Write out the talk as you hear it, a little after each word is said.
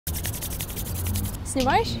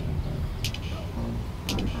Снимаешь?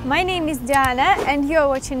 My name is Diana and you are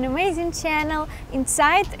watching an amazing channel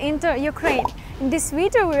Insight into Ukraine. In this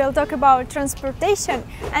video we will talk about transportation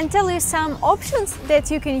and tell you some options that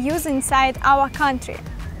you can use inside our country.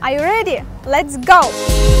 Are you ready? Let's go!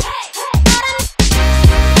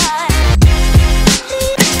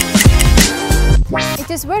 It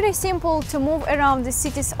is very simple to move around the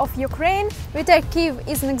cities of Ukraine. We take Kiev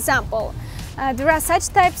as an example. There are such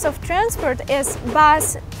types of transport as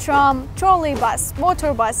bus, tram, trolleybus,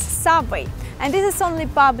 motorbus, subway. And this is only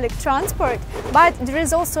public transport, but there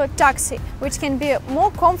is also a taxi, which can be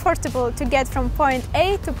more comfortable to get from point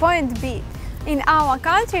A to point B. In our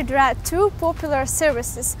country there are two popular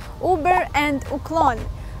services, Uber and Uklon,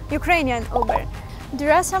 Ukrainian Uber.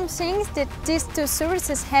 There are some things that these two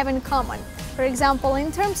services have in common. For example,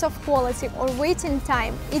 in terms of quality or waiting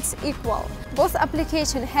time, it's equal. Both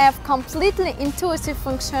applications have completely intuitive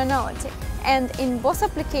functionality, and in both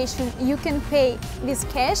applications you can pay with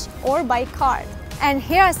cash or by card. And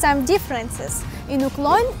here are some differences. In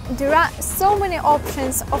Uklon there are so many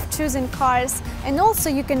options of choosing cars, and also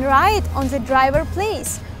you can ride on the driver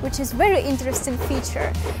place, which is very interesting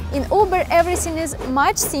feature. In Uber everything is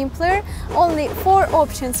much simpler, only 4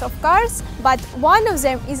 options of cars, but one of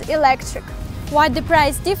them is electric. What the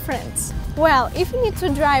price difference? Well, if you need to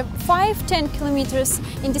drive 5-10 kilometers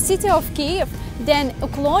in the city of Kiev, then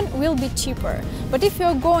Uklon will be cheaper. But if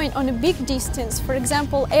you're going on a big distance, for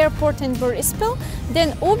example airport in Boryspol,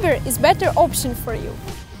 then Uber is better option for you.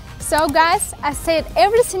 So guys, I said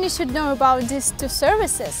everything you should know about these two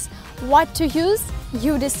services. What to use?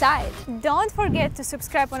 You decide. Don't forget to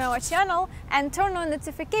subscribe on our channel and turn on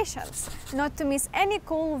notifications, not to miss any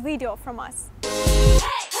cool video from us.